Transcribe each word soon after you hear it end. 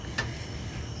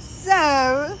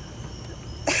So,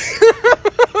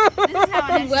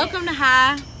 welcome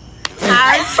to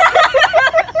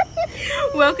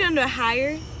Welcome to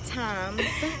Higher Times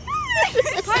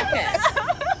podcast.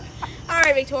 All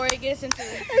right, Victoria, get us into the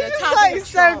topic. It's like of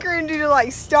so Trump. cringy to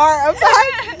like start a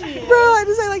podcast. Bro, like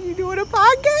to say like you doing a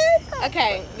podcast.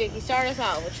 Okay, Vicky, start us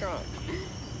out with Trump.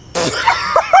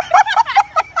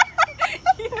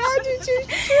 Why'd you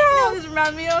choose You know Trump? what this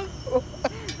reminds me of?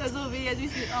 Those little videos we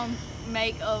used to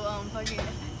make of fucking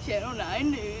Channel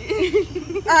 9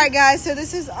 News. All right, guys. So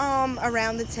this is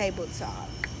around the table talk.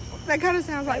 That kind of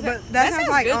sounds like, but that sounds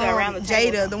like good, though, around the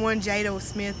table Jada, talk. the one Jada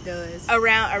Smith does.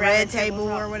 Around Red the table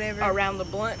talk. or whatever. Around the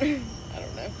blunt. I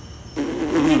don't know.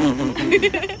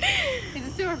 Is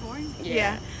it still recording?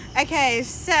 Yeah. Okay,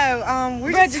 so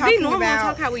we're Bro, just just be talking normal and about.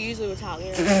 talk how we usually would talk.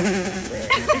 You know?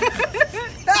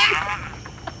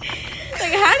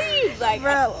 Like, how do you like?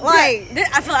 Bro, like-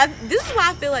 I feel like this is why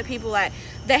I feel like people like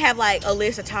they have like a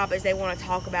list of topics they want to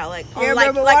talk about. Like, on, Yeah, like,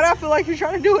 bro, but like, why do I feel like you're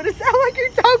trying to do it? It sound like you're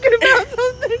talking about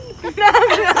something. no,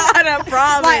 I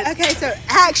promise. Like, okay, so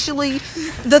actually,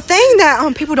 the thing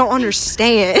that people don't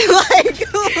understand, like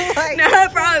No, I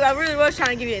promise. I really was trying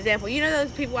to give you an example. You know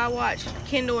those people I watch,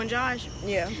 Kendall and Josh?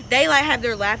 yeah, They like have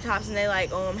their laptops and they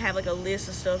like have like a list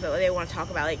of stuff that they want to talk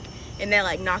about, like, and they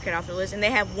like knock it off the list. And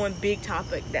they have one big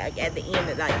topic that at the end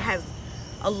that like has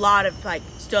a lot of like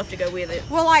stuff to go with it.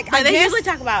 well, like I They guess usually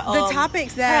talk about the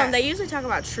topics hold that on, they usually talk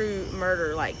about true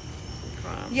murder, like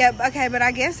crime. yeah, okay, but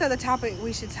I guess so. The topic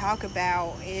we should talk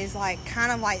about is like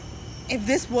kind of like if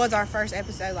this was our first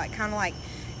episode, like kind of like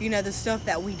the stuff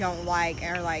that we don't like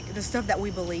or like the stuff that we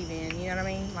believe in. You know what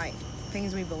I mean? Like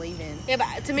things we believe in. Yeah,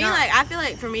 but to me, No. like, I feel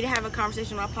like for me to have a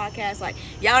conversation on my podcast, like,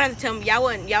 y'all would have to tell me, y'all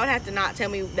would have to not tell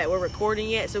me that we're recording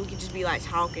yet, so we could just be like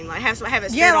talking, like have it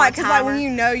set Yeah, on like a because timer. like when you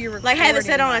know you're recording, like have it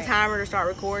set on like, a timer to start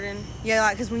recording. Yeah,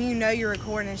 like because when you know you're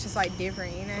recording, it's just like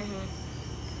different, you know. Mm-hmm.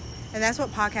 And that's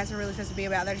what podcasts are really supposed to be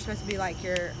about. They're just supposed to be like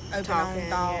your open Talking, on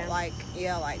thought, yeah. like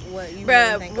like what you Bro,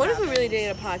 really think what if about we really things.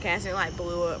 did a podcast and it like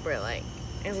blew up, bro? Like,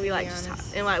 and we like be just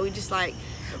honest. and like we just like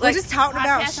We just talked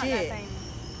about Podcast not that shit. famous.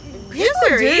 yes, People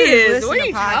there do is. listen What are to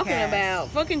you talking podcasts. about?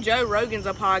 Fucking Joe Rogan's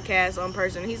a podcast on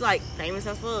person. He's like famous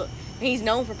as fuck. And he's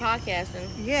known for podcasting.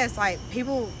 Yes, like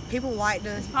people like to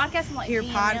Is podcasting like hear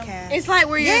GMM? podcasts. It's like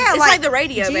where you're. Yeah, it's like the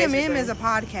radio. GMM basically. is a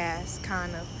podcast,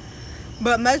 kind of.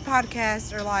 But most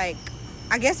podcasts are like,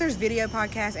 I guess there's video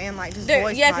podcasts and like just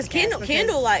voice yeah, podcasts. because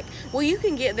Kindle, like, well, you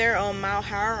can get their Mile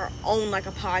Higher on like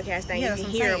a podcast thing. Yeah, You that's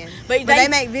can what hear I'm them, saying. But they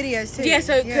make videos too. Yeah,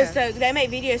 so they make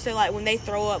videos. So like when they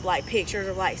throw up like pictures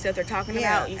of like stuff they're talking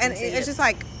about, you can and see it's it. just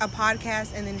like a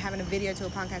podcast, and then having a video to a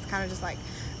podcast kind of just like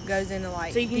goes into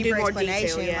like So you can do deeper more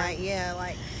explanation. detail,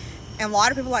 Like and a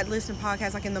lot of people like listen to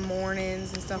podcasts like in the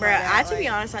mornings and stuff Bruh, like that. to be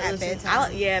honest, like at listen,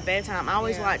 bedtime. bedtime. I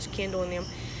always Yeah. watch Kendall and them.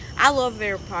 I love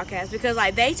their podcast because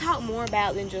like they talk more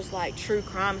about than just like true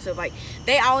crime and stuff. Like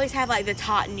they always have like the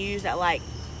top news that like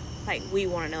we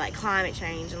want to know, like climate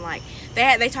change, and like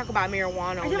they talk about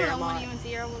marijuana Are on you there the a lot. one you and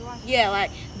Sierra was watching? Yeah,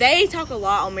 like they talk a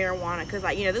lot on marijuana because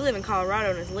like they live in Colorado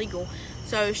and it's legal.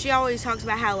 So she always talks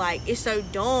about how like it's so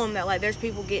dumb that like there's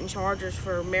people getting charges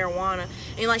for marijuana,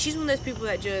 and like she's one of those people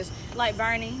that just Like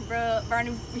Bernie, bro.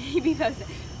 Bernie, he be posting,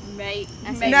 make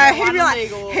No, he'd be marijuana like,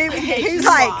 legal. he's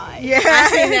like, yeah, I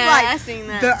seen he's that. like, I seen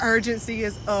that. the urgency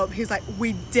is up. He's like,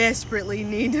 we desperately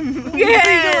need to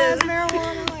Yes. legalize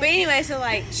marijuana. But anyway, so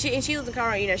like she lives in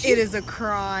Colorado. it She's, is a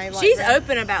crime. Like, she's that.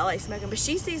 open about like smoking, but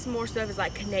she sees more stuff as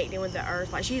like connecting with the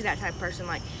earth. Like she's that type of person.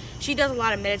 Like she does a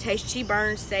lot of meditation. She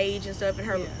burns sage and stuff in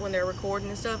her when they're recording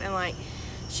and stuff, and like.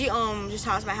 She just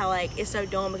talks about how like it's so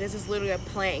dumb because it's literally a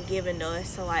plant given to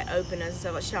us to like open us and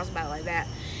stuff. Like she talks about it like that.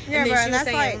 Yeah, and bro, then and she was that's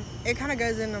saying, like it kind of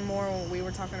goes into more when we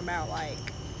were talking about like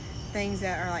things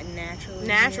that are like naturally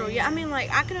natural. here. Yeah, I mean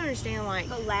like I can understand like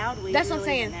But loud weed. that's what I'm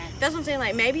really saying. isn't natural. That's what I'm saying.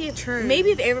 Like maybe if True. maybe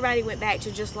if everybody went back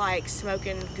to just like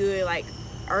smoking good like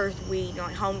earth weed,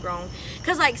 like homegrown.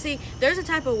 Cause like see, there's a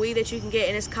type of weed that you can get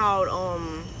and it's called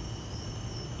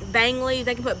bang leaves.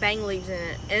 They can put bang leaves in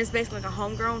it, and it's basically like a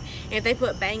homegrown. And if they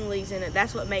put bang leaves in it,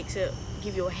 that's what makes it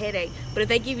give you a headache. But if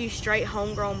they give you straight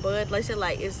homegrown bud, they said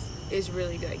like it's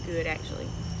really good actually.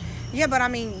 Yeah, but I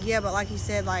mean, but like you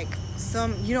said, like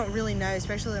some you don't really know,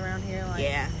 especially around here. Like,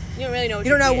 Yeah, you don't really know. What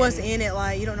you don't know you're what's getting. in it.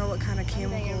 Like, you don't know what kind of I'm thinking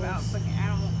chemicals. about fucking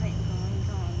animal paint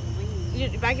on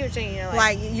weed. If I get what you're saying,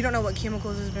 Like, you don't know what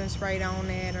chemicals has been sprayed on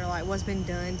it, or like what's been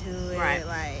done to it, Right.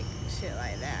 like shit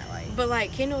like that. Like, But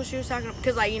like Kendall, she was talking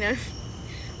because like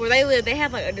where they live, they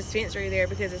have like a dispensary there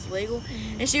because it's legal.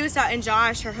 Mm-hmm. And she was talking, and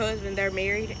Josh, her husband, they're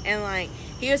married, and like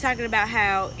he was talking about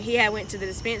how he had went to the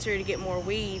dispensary to get more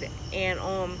weed, and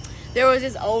there was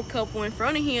this old couple in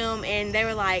front of him, and they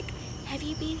were like have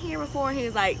you been here before? And he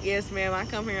was like, yes, ma'am, I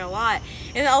come here a lot.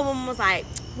 And the other one was like,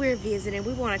 we're visiting.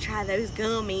 We want to try those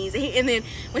gummies. And then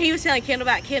when he was telling Kendall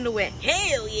about, Kendall went,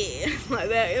 hell yeah. Like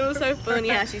that. It was so funny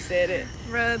how she said it.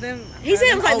 Bro, them. He said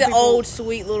it was like the people. old,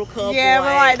 sweet little couple. Yeah,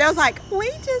 but like, that was like, we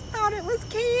just thought it was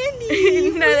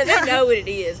candy. No, they know what it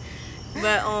is.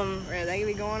 But, Bro, they could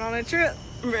be going on a trip.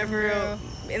 for real.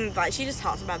 And like, she just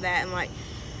talks about that. And like,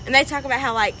 and they talk about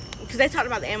how like, because they talked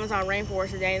about the Amazon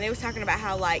rainforest today, and they was talking about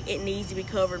how like it needs to be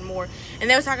covered more. And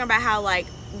they was talking about how like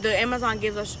the Amazon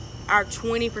gives us our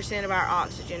 20% of our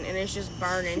oxygen, and it's just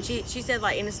burning. She said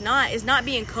like, and it's not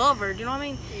being covered. You know what I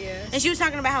mean? Yeah. And she was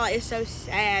talking about how like it's so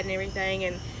sad and everything,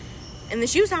 and then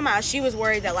she was talking about she was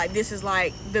worried that like this is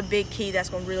like the big key that's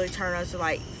gonna really turn us to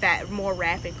like more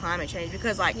rapid climate change,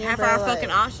 because like half bro, our like,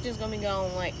 fucking oxygen's gonna be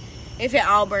gone like if it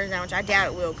all burns down, which I doubt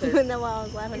it will. Cause No, while I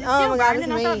was laughing. It's Oh still my god,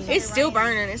 burning. I thought it's it mean. it's still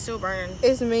burning. It's still burning.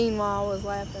 It's mean while I was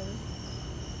laughing.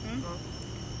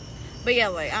 But yeah,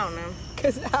 like I don't know.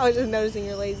 Because I was just noticing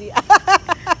you're lazy.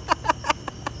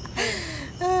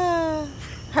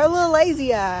 Her little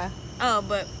lazy eye. Oh,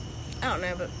 but I don't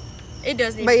know, but it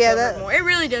does need But to be yeah, covered that- more. It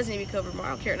really does need to be covered more. I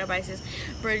don't care what nobody says.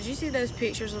 Bro, did you see those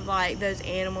pictures of like those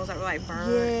animals that were like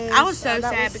burned? Yes, I was so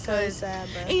that sad was because so sad,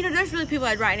 bro. and, you know, there's really people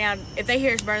like right now, if they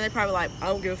hear us burn, they probably like, I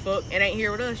don't give a fuck. It ain't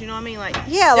here with us. You know what I mean? Like,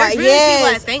 Yeah, there's like really people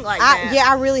yes, that think like that. Yeah,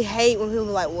 I really hate when people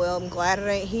are like, "Well, I'm glad it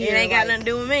ain't here." It ain't got like, nothing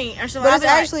to do with me. Or so But I'll it's be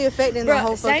like, actually affecting bro, the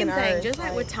whole same fucking thing. earth. Just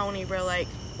like with Tony, bro. Like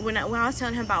when I was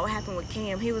telling him about what happened with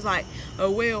Cam, he was like, "Oh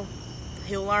well,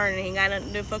 he'll learn. And he ain't got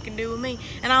nothing to fucking do with me."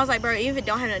 And I was like, bro, even if it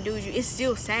don't have nothing to do with you, it's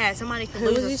still sad. Somebody could Who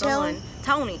lose was a he son. telling?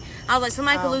 Tony. I was like,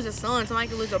 somebody could Oh. lose a son. Somebody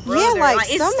could lose a brother. Yeah, like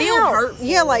it's somehow, still hurtful.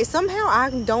 Yeah, like somehow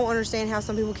I don't understand how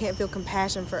some people can't feel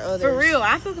compassion for others. for real.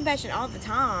 I feel compassion all the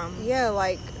time. Yeah,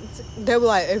 like they were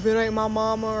like, if it ain't my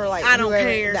mama or like I don't whoever,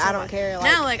 care. I don't care.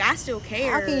 Like, no, like I still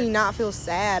care. how can you not feel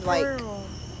sad? For Like real.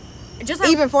 Just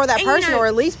like, even for that and you person, know- or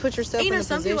at least put yourself you in know, a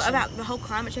some position. people about the whole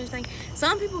climate change thing.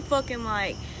 Some people fucking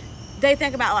like they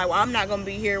think about like, well, I'm not gonna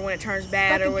be here when it turns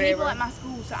bad or Fucking whatever. people at my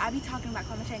school, so I be talking about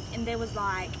climate change, and they was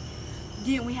like,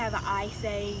 didn't we have an ice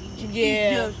age?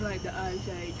 Yeah. It's just like the ice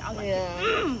age. I was like,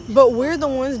 Yeah. But we're the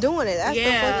ones doing it. That's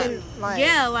Yeah. the fucking like.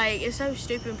 Yeah, like it's so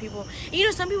stupid when people. You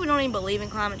know, some people don't even believe in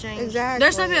climate change. Exactly,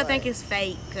 There's some people that think like- it's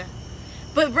fake.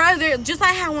 But bro, they're just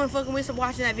like how when fucking we started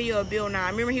watching that video of Bill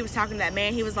Nye. Remember he was talking to that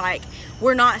man. He was like,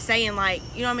 "We're not saying like,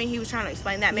 you know what I mean." He was trying to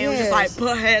explain. That man was just like, Yes.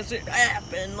 "But has it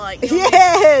happened?" Like, you know what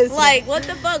I mean? Yes. Like what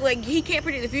the fuck? Like he can't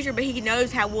predict the future, but he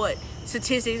knows how what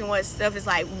statistics and what stuff is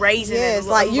like raising. Yes, and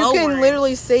like you lowering. can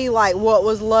literally see like what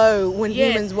was low when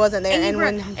Yes. humans wasn't there, and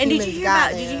when and humans did you hear got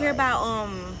about? there. Did you hear like- about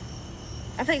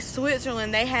I think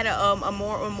Switzerland, they had a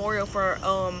memorial for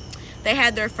they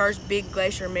had their first big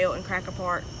glacier melt and crack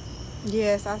apart,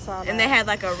 Yes, I saw that. and they had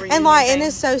like a reunion and like, and thing.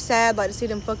 it's so sad like to see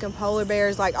them fucking polar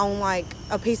bears like on like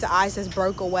a piece of ice that's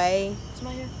broke away.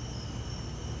 Somebody here?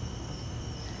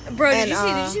 Bro, And, did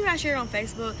you see what I shared on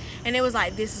Facebook? And it was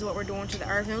like, this is what we're doing to the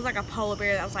earth. And it was like a polar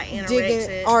bear that was like anorexic.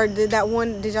 Digging, or did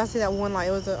y'all see that one? Like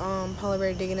it was a polar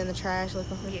bear digging in the trash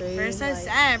looking for Yeah, food. bro, it's so like,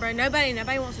 sad, bro. Nobody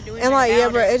wants to do anything and like, yeah,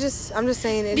 about bro, it. it just, I'm just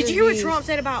saying. It Did just you hear what be- Trump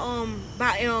said about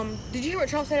did you hear what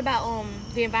Trump said about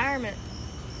the environment?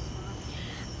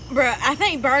 Bruh, I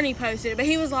think Bernie posted it, but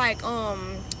he was like,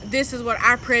 this is what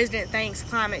our president thinks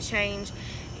climate change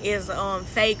is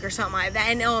fake or something like that.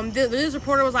 And the news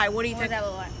reporter was like, what do you what does think? that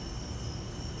look like?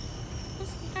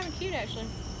 It's kind of cute actually.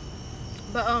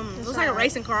 But it looks like a alright.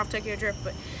 racing car off Tokyo Drift.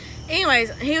 But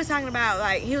anyways, he was talking about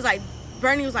like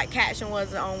Bernie was like caption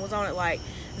was on it like,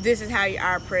 this is how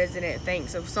our president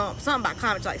thinks of something about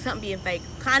climate, like something being fake.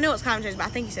 I know it's climate change, but I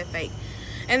think he said fake.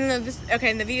 And then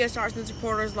and the video starts, and this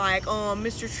reporter's like,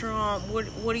 Mr. Trump,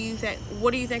 what do you think?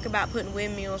 What do you think about putting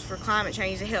windmills for climate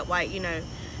change to help, like, you know,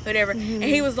 whatever? Mm-hmm. And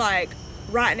he was like,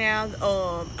 right now,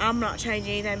 I'm not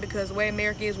changing anything because the way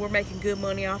America is, we're making good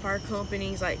money off our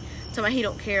companies. Like, somebody he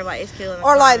don't care, like it's killing. the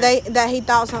Or like climate. that he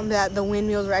thought something that the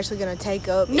windmills were actually going to take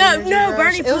up. No, energy rush.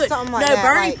 Bernie It was put something like that.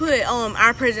 Bernie like, put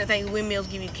our president thinks windmills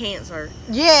give you cancer.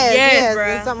 yes,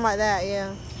 bruh. it's something like that.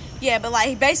 Yeah. Yeah, but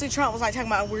like basically Trump was like talking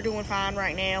about we're doing fine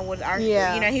right now with our,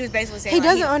 Yeah. you know, he was basically saying He like,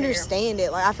 doesn't don't care. understand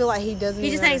it. Like I feel like he doesn't. He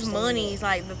just even thinks understand money's it.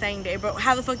 like the thing to, but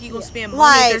how the fuck you gonna spend money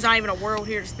Like- if there's not even a world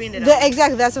here to spend it on?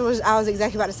 Exactly. That's what I was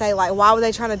exactly about to say. Like, why were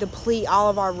they trying to deplete all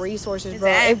of our resources,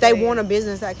 bro? If they Exactly. want a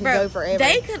business that can Bro, go forever.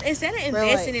 they could, instead of Bro,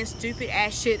 investing like- in stupid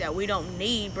ass shit that we don't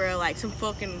need, bro, like some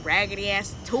fucking raggedy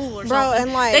ass tool or Bro, something.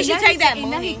 and, like- they should And now take that and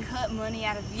now money. he cut suck money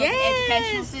out of the fucking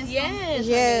educational system.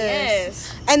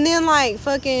 Yes. And then like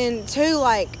fucking too,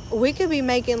 like we could be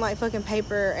making like fucking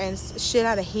paper and shit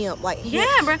out of hemp. Like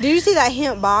bro. Did you see that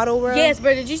hemp bottle, bro? Yes,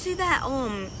 bro. Did you see that?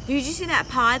 Did you see that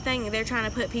pod thing they're trying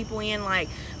to put people in, like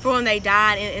for when they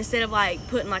died, and instead of like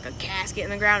putting like a casket in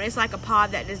the ground, it's like a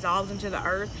pod that dissolves into the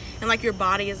earth, and like your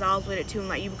body dissolves with it too, and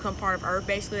like you become part of earth.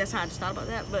 Basically, that's how I just thought about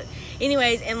that. But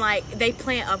anyways, and like they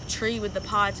plant a tree with the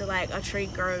pod, so like a tree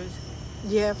grows.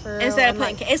 Yeah, for real. Instead of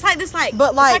putting, like, it's like this, like,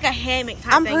 but like, it's like a hammock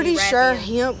type I'm thing. pretty you wrap sure in.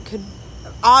 hemp could.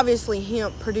 Obviously,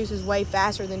 hemp produces way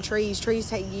faster than trees. Trees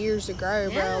take years to grow,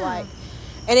 bro. Yeah. Like,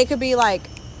 and it could be like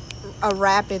a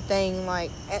rapid thing.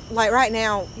 Like right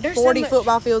now, There's 40 so much-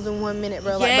 football fields in 1 minute,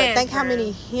 bro. Like, Yes, but think how bro.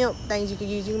 many hemp things you could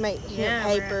use. You can make hemp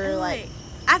paper. Bro. And, Like,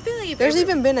 I feel like if there's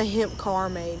every- even been a hemp car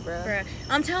made, bro. Bruh,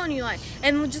 I'm telling you, like,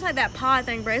 and just like that pod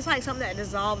thing, bro, it's like something that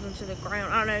dissolves into the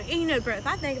ground. I don't know. And you know, bro, if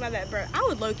I think about that, bro, I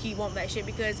would low key want that shit,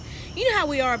 because you know how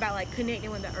we are about like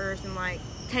connecting with the earth and like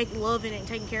loving it and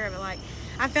taking care of it. Like,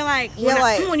 I feel like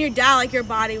when you die, like your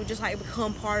body would just like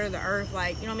become part of the earth,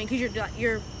 like, you know what I mean? Because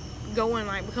you're going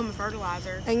like becoming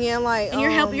fertilizer, And yeah, like, and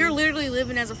you're literally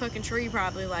living as a fucking tree,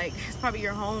 probably. Like, it's probably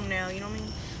your home now. You know what I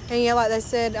mean? and yeah, like they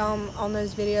said on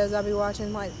those videos I'll be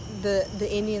watching, like the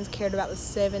Indians cared about the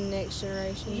 7 next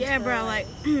generations. Yeah, bro. Like,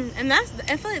 and I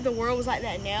feel like the world was like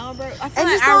that now, bro. I feel And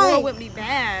like just, our like, world wouldn't be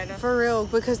bad. for real,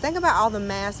 because think about all the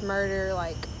mass murder,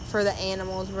 like for the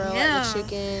animals, bro. Yeah. Like the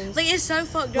chickens. Like, it's so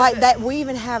fucked up. Like that, we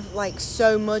even have like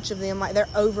so much of them. Like they're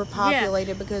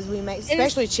overpopulated because we make,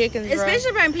 especially chickens, bro.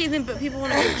 Especially around people, but people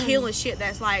want to keep killing shit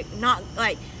that's like not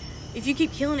like. If you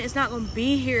keep killing it, it's not gonna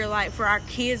be here like for our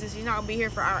kids. It's not gonna be here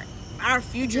for our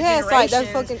future Yes, generations. like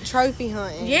that fucking trophy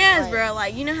hunting. Yes, like, bro.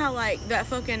 Like, you know how like that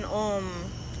fucking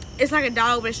it's like a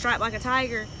dog but it's striped like a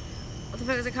tiger. What the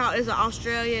fuck is it called? It's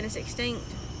Australia and it's extinct.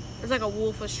 It's like a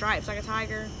wolf with stripes like a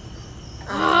tiger.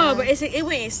 Oh, but it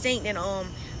went extinct in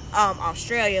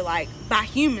Australia, like by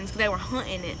humans, because they were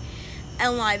hunting it,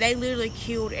 and like they literally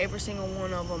killed every single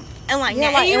one of them. And like, Yeah,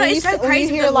 now, like, you know, and it's when so you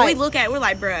crazy hear, because when we like- look at it, we're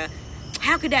like, bruh,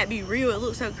 how could that be real? It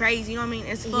looks so crazy. You know what I mean?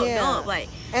 It's fucked Yeah. up. Like,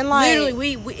 And like,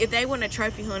 literally, we if they wouldn't have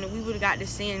trophy hunted, we would have got to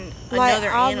send like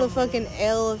another all animal. the fucking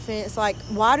elephants. Like,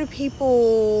 why do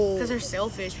people? Because they're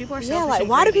selfish. People are selfish. Yeah, like and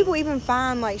why do greedy. people even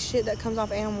find like shit that comes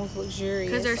off animals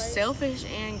luxurious? Because they're like, selfish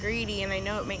and greedy, and they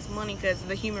know it makes money. Because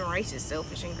the human race is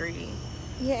selfish and greedy.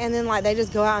 Yeah, and then like they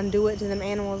just go out and do it to them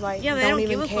animals. Like, Yeah, they don't don't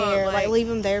even give a care. fuck, Like, like- leave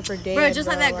them there for dead. Bro, just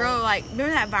like that girl, like,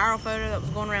 remember that viral photo that was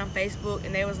going around Facebook,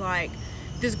 and they was like,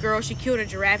 this girl, she killed a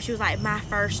giraffe. She was like, my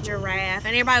first giraffe.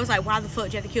 And everybody was like, why the fuck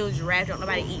do you have to kill a giraffe? Don't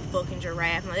nobody eat fucking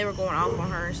giraffe. And like, they were going off on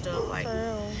her and stuff. Like, For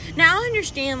real. now I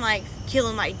understand, like,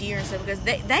 killing, like, deer and stuff, because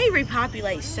they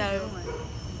repopulate so,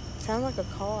 Sounds like a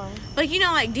car. like, you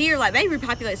know, like, deer, like, they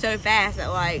repopulate so fast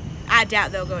that, like, I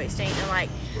doubt they'll go extinct. And, like,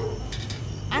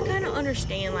 I kind of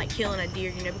understand, like, killing a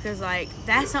deer, you know, because, like,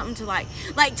 that's something to, like,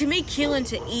 to me, killing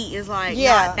to eat is, like,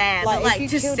 Yeah, not bad. like, But, if like, you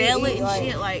to kill to sell it eat, and like-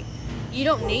 shit, like, you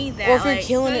don't need that. Or if you're like,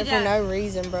 killing it for yeah. no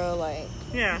reason, bro. Like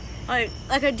yeah,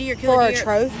 like a deer, kill for a a deer.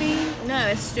 trophy. No,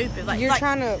 it's stupid. Like, You're like,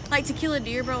 trying to. like to kill a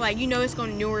deer, bro. Like, you know it's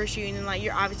gonna nourish you, and then like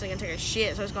you're obviously gonna take a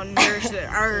shit, so it's gonna nourish the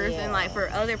earth, Yeah. and like for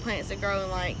other plants to grow,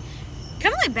 and like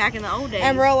kind of like back in the old days.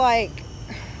 And bro, like,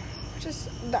 just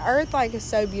the earth, like, is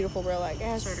so beautiful, bro. Like, it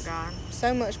has Swear to God.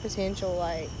 so much potential.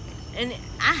 Like, And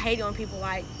I hate it when people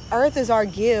like, earth is our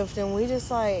gift, and we just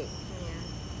like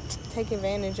yeah, take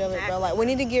advantage of it, bro. Exactly. Like, we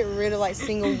need to get rid of like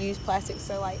single-use plastic.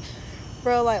 So, like,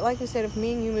 bro, like you said, if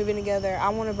me and you move in together, I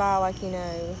want to buy like, you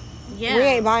know, yeah. we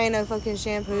ain't buying no fucking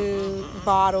shampoo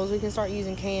bottles. We can start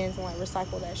using cans and like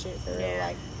recycle that shit for real. Yeah.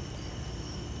 Like,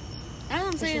 I know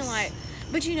what I'm saying, just- like,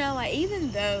 but you know, like,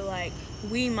 even though like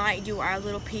we might do our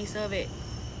little piece of it,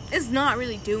 it's not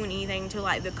really doing anything until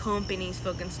like the companies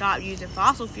fucking stop using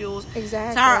fossil fuels.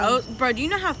 exactly. So our bro, do you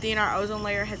know how thin our ozone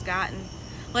layer has gotten?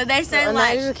 Like they said, and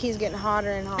like, it just keeps getting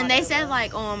hotter and hotter. and they said bro.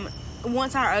 like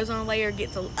once our ozone layer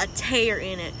gets a tear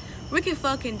in it, we could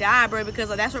fucking die, bro, because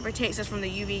like that's what protects us from the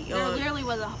UV. There literally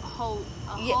was a hole.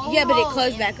 Yeah, but it hole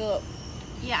closed in- back up.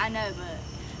 Yeah, I know, but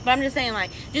But I'm just saying,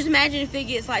 like, just imagine if it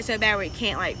gets like so bad where it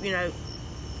can't, like, you know,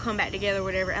 come back together or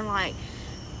whatever, and like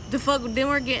the fuck, then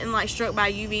we're getting like struck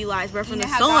by UV lights, bro, from you the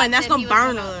know how sun. God That's said gonna he was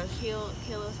burn gonna us.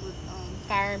 Kill us with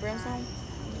Fire and brimstone.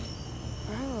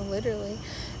 Oh, literally.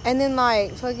 And then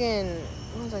like fucking,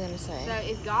 what was I gonna say? So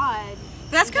it's God.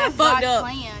 That's if kind of fucked God's up.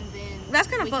 Plan, then That's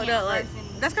kind of we fucked can't up. Like, curse him.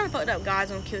 that's kind of fucked up.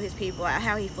 God's gonna kill his people. Like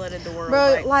how he flooded the world.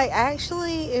 Bro, like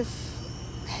actually, if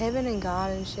heaven and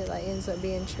God and shit like ends up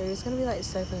being true, it's gonna be like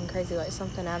so fucking crazy, like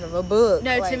something out of a book.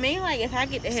 No, like, to me, like if I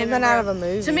get to heaven, something out of a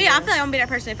movie. To me, I feel like I'm gonna be that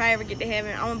person. If I ever get to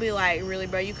heaven, I'm gonna be like, really,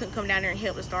 bro, you couldn't come down there and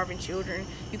help the starving children.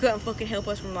 You couldn't fucking help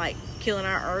us from like killing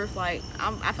our earth. Like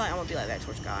I feel like I'm gonna be like that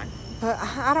towards God. But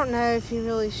I don't know if you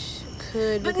really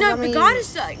could. But because, no, I mean, but God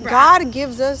is like, bro, God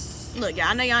gives us look, yeah,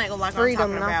 I know y'all ain't gonna like what I'm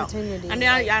freedom talking and about. opportunity. I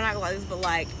know y'all not gonna like this, but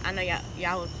like I know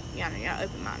y'all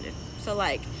open minded. So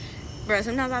like, bro,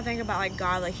 sometimes I think about like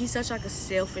God, like he's such like a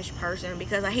selfish person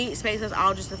because like he expects us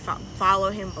all just to follow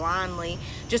him blindly,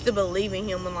 just to believe in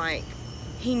him, and like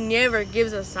he never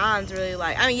gives us signs really.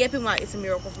 Like I mean, yeah, people like it's a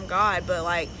miracle from God, but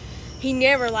like he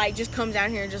never like just comes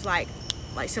down here and just like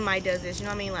somebody does this. You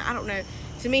know what I mean? Like I don't know.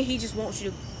 To me, he just wants you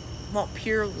to want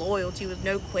pure loyalty with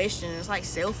no question. It's like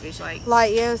selfish, like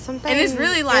yeah, something. And it's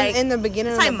really like in the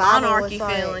beginning, it's of like the Bible, monarchy it's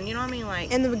like, feeling. You know what I mean?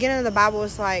 Like in the beginning of the Bible,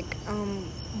 it's like,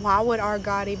 why would our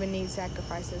God even need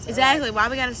sacrifices? exactly. Like, why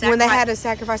we gotta sacrifice when they had to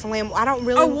sacrifice a lamb? I don't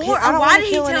really. Why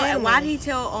did he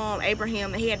tell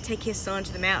Abraham that he had to take his son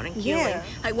to the mountain and kill him?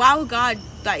 Like why would God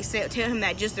like tell him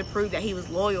that just to prove that he was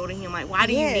loyal to him? Like why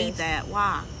do you need that?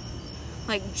 Why?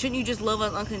 Like shouldn't you just love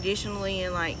us unconditionally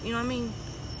and like you know what I mean?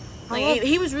 Like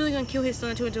he was really gonna kill his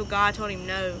son too until God told him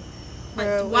no. Like,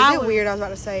 bro, why is it weird? I was about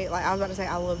to say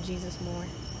I love Jesus more.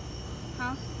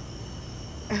 Huh?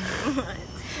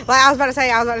 I was about to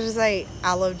say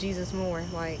I love Jesus more.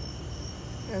 Like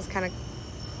it was kind of.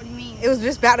 What do you mean? It was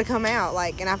just about to come out.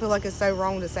 Like, and I feel like it's so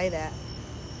wrong to say that.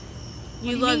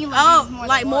 You love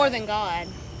Jesus more than God.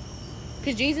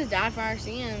 Because Jesus died for our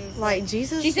sins. Like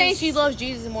Jesus. She's saying she loves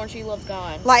Jesus more than she loves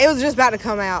God. Like it was just about to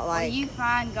come out. Like well, you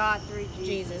find God through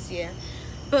Jesus, yeah.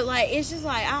 But like it's just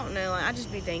like I don't know. Like I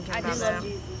just be thinking. I about do that. love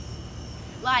Jesus.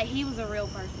 Like he was a real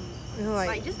person.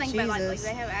 Like just think about like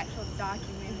they have actual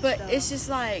documents. But stuff. it's just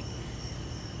like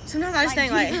sometimes I just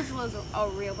think like Jesus was a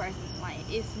real person. Like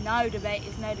it's no debate.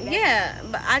 Yeah,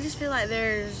 but I just feel like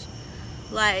there's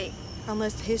like.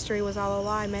 Unless history was all a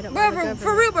lie made up Bro, by the government.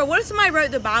 for real, bro. What if somebody wrote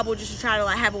the Bible just to try to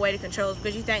like have a way to control us?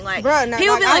 Because you think like bro, no,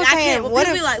 people like, be like I can't.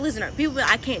 People be like listen, people be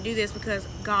like I can't do this because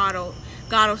God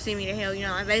will send me to hell. You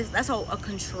know, like that's a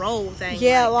control thing.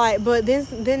 Yeah, like but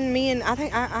then me and I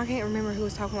think I can't remember who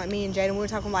was talking. Like me and Jaden, we were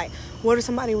talking like, what if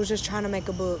somebody was just trying to make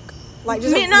a book? Like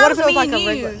just what if it was like a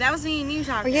regular? That was me and you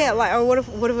talking. Yeah, like or what if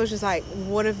it was just like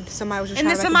what if somebody was just and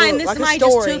trying to somebody, make a book, and then like somebody a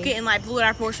story. just took it and like blew it out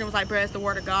of proportion and was like, bro, it's the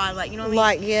word of God. Like you know what I mean?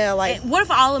 Like yeah, like and what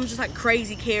if all of them just like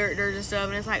crazy characters and stuff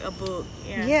and it's like a book?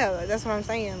 Yeah, that's what I'm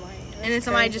saying. Like and then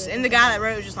somebody just and the guy that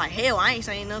wrote was just like, hell, I ain't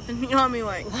saying nothing. You know what I mean?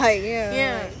 Like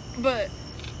yeah, like, but.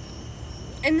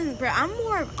 And then, bro, I'm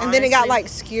more of honestly, and then it got like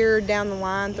skewered down the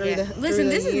line through the. Listen,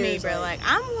 this is years, me, bro. Like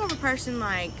I'm more of a person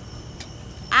like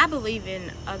I believe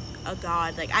in a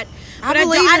God. Like I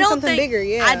believe in don't something think, bigger.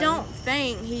 Yeah, I don't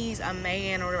think he's a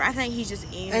man or whatever. I think he's just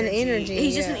energy. An energy.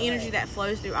 He's just an energy that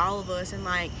flows through all of us. And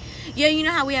like, yeah, you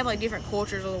know how we have like different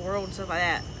cultures of the world and stuff like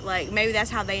that. Like maybe that's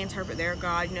how they interpret their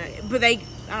God. You know, but I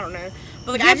don't know.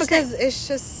 But like, yeah, because it's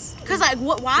just. Because, like,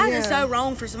 why is it so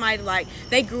wrong for somebody to, like,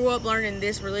 they grew up learning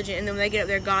this religion, and then when they get up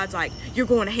there, God's like, you're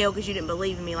going to hell because you didn't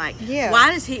believe in me. Like,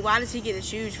 why does he get to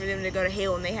choose for them to go to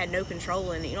hell and they had no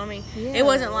control in it? You know what I mean? Yeah, it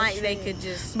wasn't like they could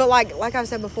just. But, like I've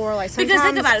said before, like, sometimes. Because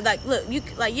think about it. Like, look,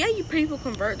 you people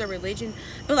convert their religion,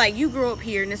 but, like, you grew up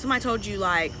here, and then somebody told you,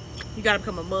 like, you got to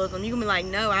become a Muslim. You're going to be like,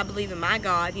 no, I believe in my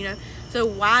God, you know? So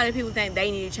why do people think they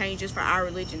need to change just for our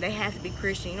religion? They have to be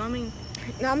Christian, you know what I mean?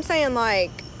 No, I'm saying,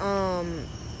 like,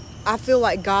 I feel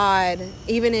like God,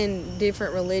 even in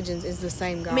different religions, is the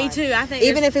same God. Me too. I think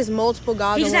even if it's multiple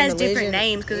gods, he just in one has religion, different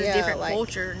names because it's different like,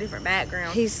 culture, different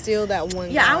background. He's still that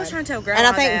one. Yeah, God. I was trying to tell Grandma and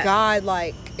I think that. God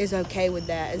like is okay with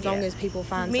that as long as people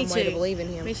find some way to believe in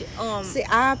Him. Me too. See,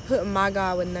 I put my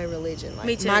God with no religion. Like,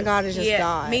 me too. My God is just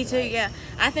God. Me too. Like, yeah,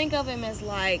 I think of Him as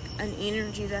like an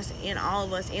energy that's in all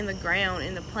of us, in the ground,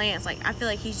 in the plants. Like I feel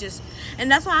like He's just,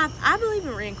 and that's why I believe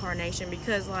in reincarnation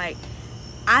because like.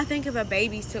 I think if a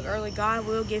baby's took early, God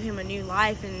will give him a new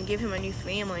life and give him a new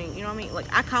family. You know what I mean?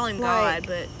 Like, I call him God,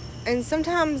 but... And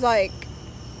sometimes, like,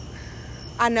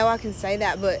 I know I can say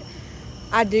that, but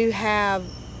I do have...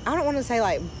 I don't want to say,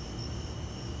 like...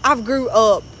 I've grew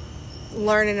up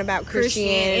learning about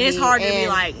Christianity. And it's hard to be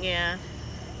like, yeah.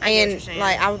 I get what you're saying.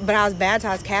 But I was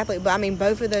baptized Catholic. But, I mean,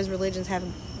 both of those religions have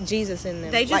Jesus in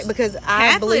them. They just... because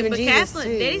I believe in Jesus, Catholic,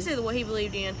 too. Daddy said what he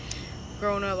believed in.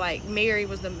 Growing up, like Mary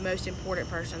was the most important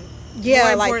person.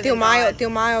 Yeah, like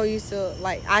Theo used to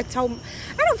like. I don't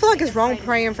feel like it's wrong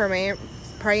praying for Mary.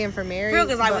 Real,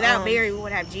 because like without Mary, we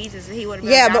would have Jesus, and he would have.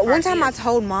 Yeah, but one time I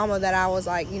told Mama that I was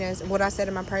like, you know, what I said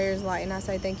in my prayers, like, and I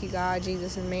say thank you God,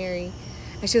 Jesus, and Mary,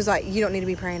 And she was like, you don't need to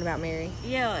be praying about Mary.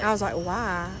 Yeah. And I was like,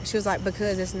 why? She was like,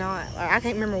 because it's not. Like, I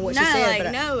can't remember what she No, said. like,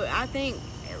 but no, I think,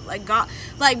 like, God,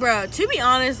 like, bro, to be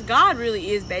honest, God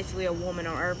really is basically a woman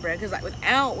on earth, bro. Because, like,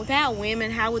 without women,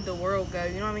 how would the world go?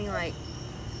 You know what I mean? Like,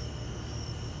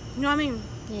 you know what I mean?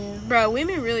 Yeah. Bro,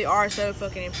 women really are so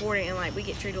fucking important, and, like, we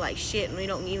get treated like shit, and we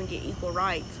don't even get equal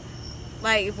rights.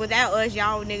 Like, if without us,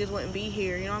 y'all niggas wouldn't be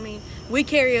here, you know what I mean? We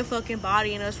carry a fucking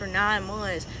body in us for 9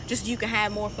 months just so you can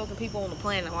have more fucking people on the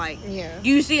planet. Like, Yeah. do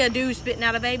you see a dude spitting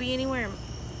out a baby anywhere?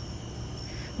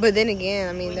 But then again,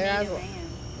 I mean, We there need are. a man.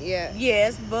 Yeah.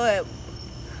 Yes, but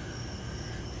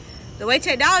the way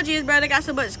technology is, bro, they got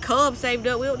so much cubs saved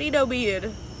up, we don't need no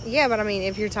beard. Yeah, but I mean,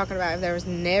 if you're talking about if there was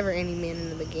never any men in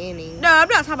the beginning. No, I'm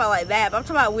not talking about like that, but I'm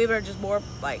talking about women are just more,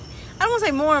 like, I don't want to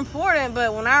say more important,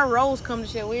 but when our roles come to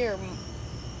shit, we're,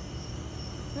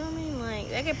 you know what I mean? Like,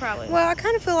 they could probably. Well, I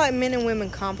kind of feel like men and women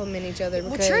complement each other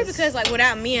because. Well, true, because, like,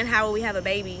 without men, how would we have a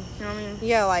baby? You know what I mean?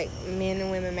 Yeah, like men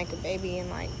and women make a baby and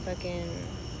like fucking.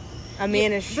 A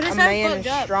man is But it's a so man fucked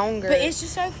is up. stronger. But it's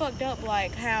just so fucked up,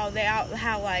 like, how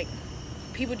like,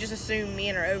 people just assume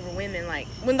men are over women. Like,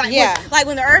 when, like, Yeah.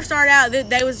 when the earth started out,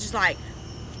 they was just like,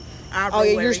 I Oh,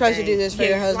 yeah, rule you're supposed to do everything. this for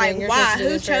your husband. Like, you're why? supposed to do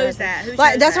Who this for your chose husband. that? Who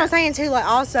Like chose that's that? what I'm saying too. Like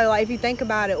also, like if you think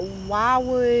about it, why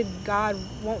would God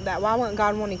want that? Why wouldn't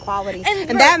God want equality? And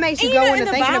bro, that makes you and go know, into in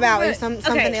the thinking Bible, about bro, if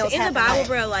something okay, else so in happened. the Bible, like-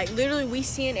 bro, like literally we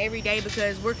sin every day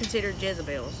because we're considered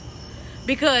Jezebels.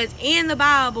 Because in the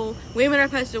Bible, women are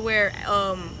supposed to wear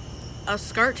a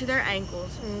skirt to their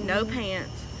ankles, no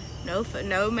pants,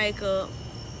 no makeup,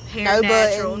 hair No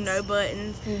natural, buttons. no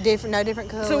buttons. no different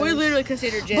colors. So we're literally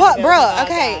considered Jezebels. But in bro,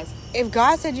 God's okay, eyes. if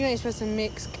God said you ain't supposed to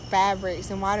mix fabrics,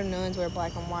 then why do nuns wear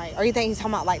black and white? Or you think he's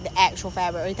talking about like the actual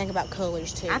fabric, or you think about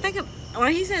colors too? I think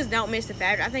when he says don't mix the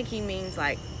fabric, I think he means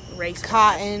like race.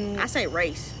 Cotton. I say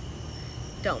race.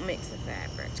 Don't mix the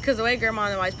fabrics. Because the way Grandma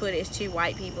and the always put it is two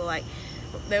white people. Like,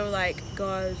 they were like,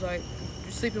 guys, like,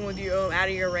 sleeping with you out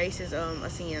of your race is a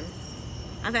sin.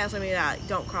 I think that's what I mean, like,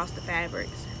 don't cross the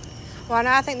fabrics. Well,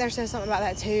 no, I think there's something about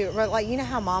that too. But like, you know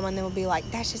how Mama and them would be like,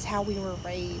 "That's just how we were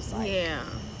raised." Like, Yeah.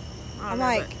 I don't I'm know,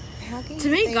 like, but how can you to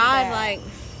me, think God, that? like,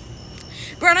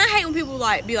 bro, and I hate when people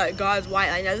like be like, God's white.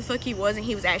 Like, no, the fuck he wasn't.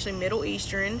 He was actually Middle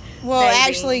Eastern. Well, baby.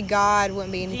 actually, God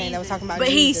wouldn't be anything that was talking about But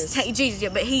Jesus. he's Jesus, yeah.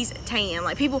 But he's tan.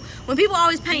 Like when people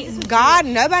always paint God,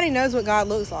 nobody knows what God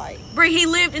looks like. Bro, he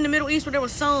lived in the Middle East where there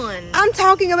was sun. I'm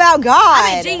talking about God.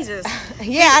 I mean Jesus.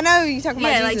 Yeah, I know you talking about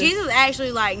Yeah, Jesus. like Jesus was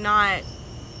actually like not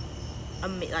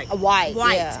like A white,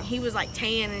 yeah. He was like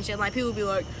tan and shit. Like people would be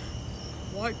like,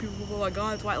 white people were like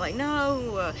God's white. Like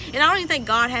no, and I don't even think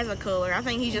God has a color. I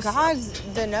think he just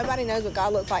Nobody knows what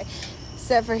God looks like,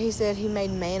 except for he said he made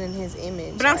man in his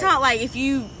image. But I'm talking like if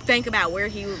you think about where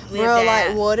he lived bro, at.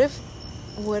 like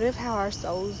what if how our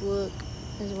souls look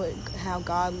is how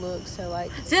God looks? So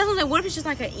like, See, that's what I'm saying. What if it's just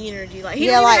like an energy? Like he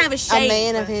yeah, don't like even have a shape.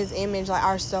 man of but- his image, like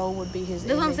our soul would be his.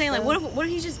 That's what I'm image, saying. Like, bro. what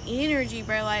if he's just energy,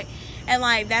 bro? Like, and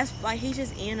like that's like he's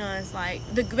just in us. Like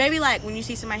the maybe like when you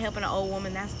see somebody helping an old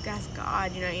woman, that's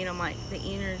God. You know, like the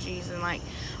energies and like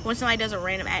when somebody does a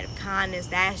random act of kindness,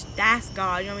 that's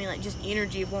God. You know what I mean? Like just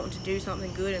energy of wanting to do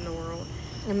something good in the world.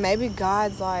 And maybe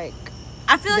God's like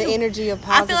I feel like the energy of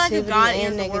I feel positivity like if God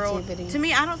and ends the world, negativity. to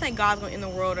me, I don't think God's going to end the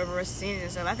world over a sin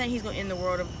and stuff. I think He's going to end the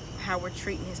world of how we're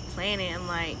treating His planet and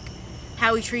like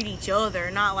how we treat each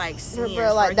other, not like sins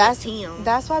Bro, like against Him.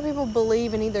 that's why people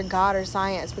believe in either God or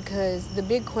science, because the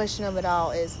big question of it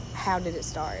all is how did it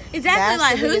start? Exactly, That's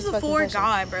like the who's biggest fucking before question.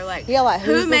 God, bro? Like Yeah, like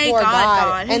who's who made before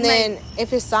God? Who and made- then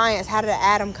if it's science, how did an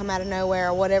atom come out of nowhere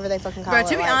or whatever they fucking call Bro, it?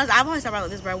 to be like, honest, I've always thought about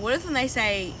this, bro. What if when they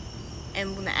say,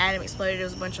 and when the atom exploded, it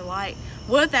was a bunch of light?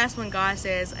 What if that's when God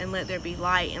says, and let there be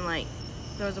light, and like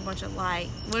there was a bunch of light?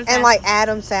 What if and that's- like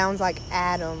atom sounds like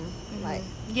Adam, Mhm. like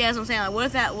yeah, that's what I'm saying.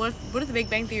 Like, what if the Big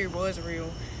Bang Theory was real?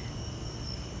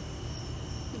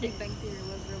 The Big Bang Theory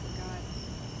was real with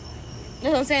God.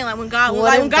 That's what I'm saying. Like when God, What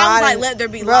like, if when God was like, and- let there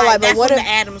be bro, light. like, but That's what when if-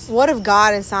 the atoms. what if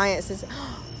God and science is,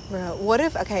 bro? What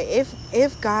if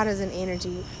if God is an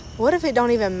energy? What if it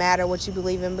don't even matter what you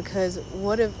believe in? Because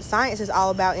what if science is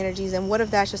all about energies, and what if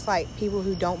that's just like people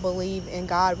who don't believe in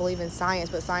God believe in science,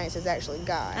 but science is actually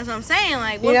God? That's what I'm saying.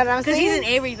 Like, You know what I'm because he's saying?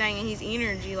 in everything and he's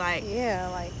energy. Like, Yeah,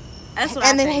 like, that's what.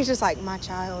 and I then think. he's just like, my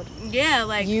child, yeah,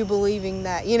 like you believing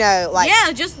that, you know, like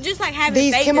yeah, just like having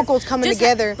these faith chemicals is- coming just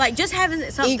together like just having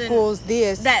something equals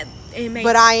this, that it makes.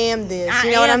 but I am this.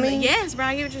 You know what I mean? Yes, bro.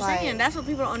 I get what you're Like- saying. That's what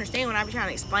people don't understand when I be trying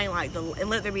to explain like and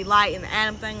let there be light and the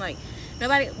atom thing. Like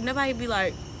nobody be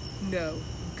like, no,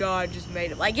 God just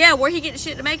made it. Like yeah, where he get the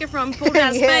shit to make it from? Pulled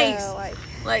out of Yeah, space.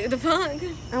 Like the fuck.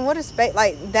 and what if space,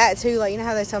 like that too? Like you know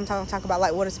how they sometimes talk about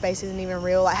like what if space isn't even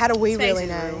real? Like how do we Space really is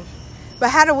know? real. But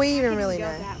how do we How even can really you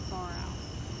go know? that far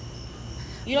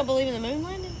out? You don't believe in the moon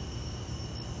landing?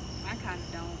 I kind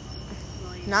of don't.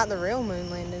 Believe. Not the real moon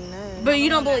landing, no. But you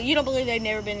don't believe they've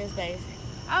never been in space?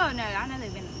 Oh no, I know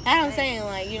they've been. That's what I'm saying,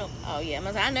 like, you don't. Oh yeah,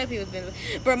 I know people's been.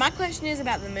 But my question is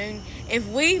about the moon. If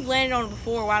we've landed on it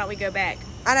before, why don't we go back?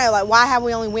 I know, like, why have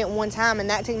we only went one time?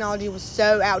 And that technology was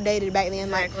so outdated back then.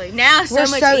 Exactly. Like, Now it's we're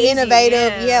so much so easier,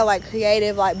 innovative, yeah, like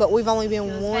creative, like, but we've only It been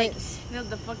was once. fake.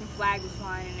 The fucking flag was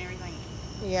flying and everything.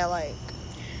 Yeah, like,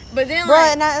 But then, bro,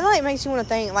 like, and that, like, makes you want to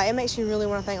think, like, it makes you really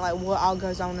want to think, like, what all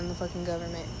goes on in the fucking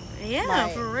government. yeah,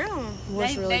 like, for real.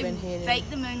 What's really they been hidden. faked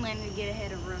the moon landing to get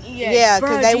ahead of Russia. Yeah, Bro,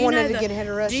 because they do you wanted know to the- get ahead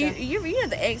of Russia. Do you know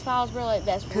the X Files, bro? Like,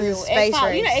 that's 'Cause real. it's space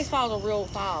X-Files, you know race. X Files are real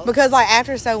files. Because, like,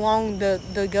 after so long, the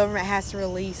government has to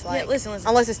release, like, Yeah, listen.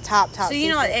 unless it's top So you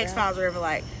know, like secret, X bro. Files or whatever,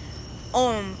 like,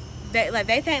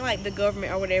 they think like the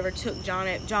government or whatever took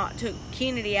took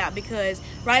Kennedy out because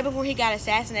right before he got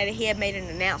assassinated, he had made an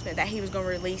announcement that he was going to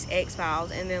release X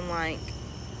Files, and then like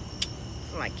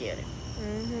killed him.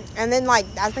 And then, like,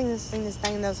 I think this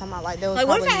thing that was talking about, like, there was Like,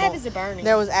 what if probably that happens to Bernie?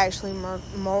 there was actually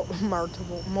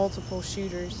multiple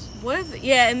shooters. What if,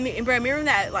 yeah, and bro, remember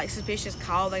that, like, suspicious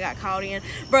call they got called in?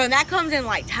 Bro, and that comes in,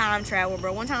 like, time travel,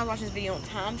 bro. One time I was watching this video on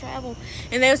time travel,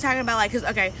 and they was talking about, like, because,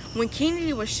 okay, when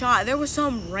Kennedy was shot, there was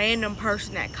some random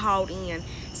person that called in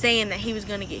saying that he was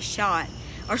going to get shot.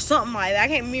 Or something like that. I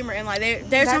can't remember. And, like, they were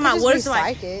That talking could about just what be if,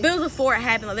 like, psychic. but it was before it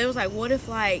happened. Like, they was like, what if,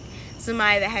 like,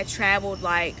 somebody that had traveled,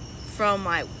 like, from,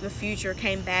 like, the future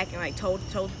came back and, like, told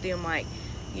them, like,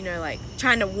 you know, like,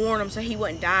 trying to warn him so he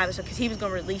wouldn't die, so because he was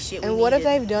going to release shit. And what if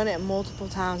they've done it multiple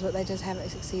times, but they just haven't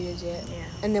succeeded yet? Yeah.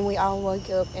 And then we all wake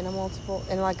up in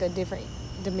like a different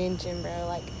dimension, bro,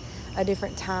 like a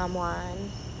different timeline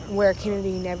where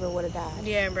Kennedy never would have died.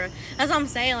 Yeah, bro. That's what I'm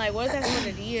saying. Like, what if that's what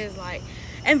it is? Like,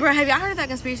 and, bro, have y'all heard of that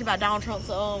conspiracy about Donald Trump's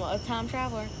a time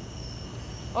traveler?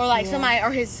 Or, like, Yeah.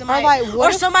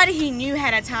 somebody he knew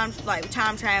had a time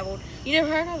traveled. You never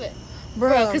heard of it?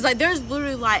 Bro, Because, like, there's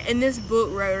literally, like, in this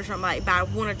book wrote or something, like, by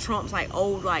one of Trump's, like,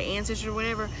 old, like, ancestors or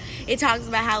whatever, it talks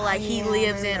about how, like, he yeah, I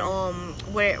lives in, remember.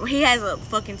 where he has a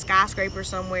fucking skyscraper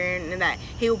somewhere and that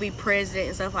he will be president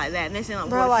and stuff like that. And they say, like,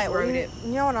 bro, what if like, he wrote it?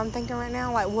 you know what I'm thinking right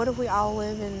now? Like, what if we all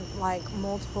live in, like,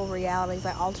 multiple realities,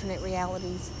 like, alternate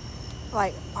realities?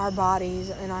 Like, our bodies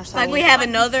and our souls. Like, we have Like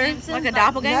the another, Simpsons, like a like-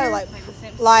 doppelganger? No, like, Like the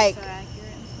Simpsons Like- are so accurate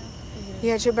and stuff.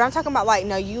 yeah, true, but I'm talking about, like,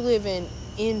 no, you live in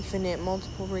infinite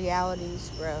multiple realities,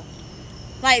 bro.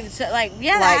 Like, so, like,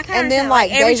 yeah, Like, I kinda and then, understand.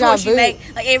 like, every deja choice you vu. make,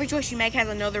 like, every choice you make has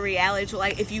another reality. So,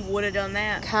 like, if you would have done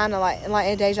that, Kind of like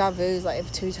a deja vu is like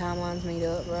if two timelines meet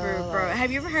up, bro. bro, like-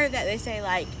 have you ever heard that they say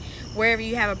like wherever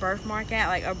you have a birthmark at,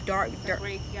 like a dark,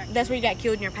 that's where you got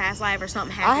killed in your past life or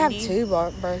something I happened have to you. two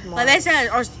birthmarks. Like they said,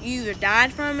 or you either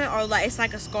died from it or like it's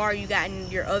like a scar you got in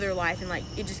your other life and like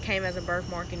it just came as a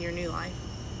birthmark in your new life.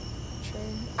 True.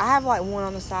 I have like one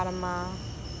on the side of my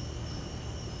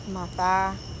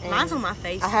thigh. and Mine's on my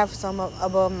face. I have some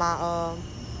above my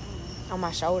on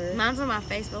my shoulder. Mine's on my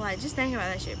face, but like just think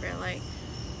about that shit, bro. Like,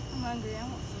 I'm hungry. I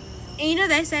want food. and you know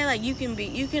they say like you can be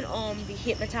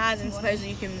hypnotized and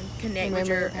supposedly you can connect with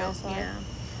Remember your your past life? yeah.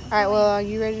 All right, well, are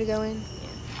you ready to go in?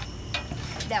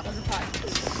 That was a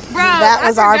podcast. Bro, That I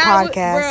was our forgot podcast. Bro,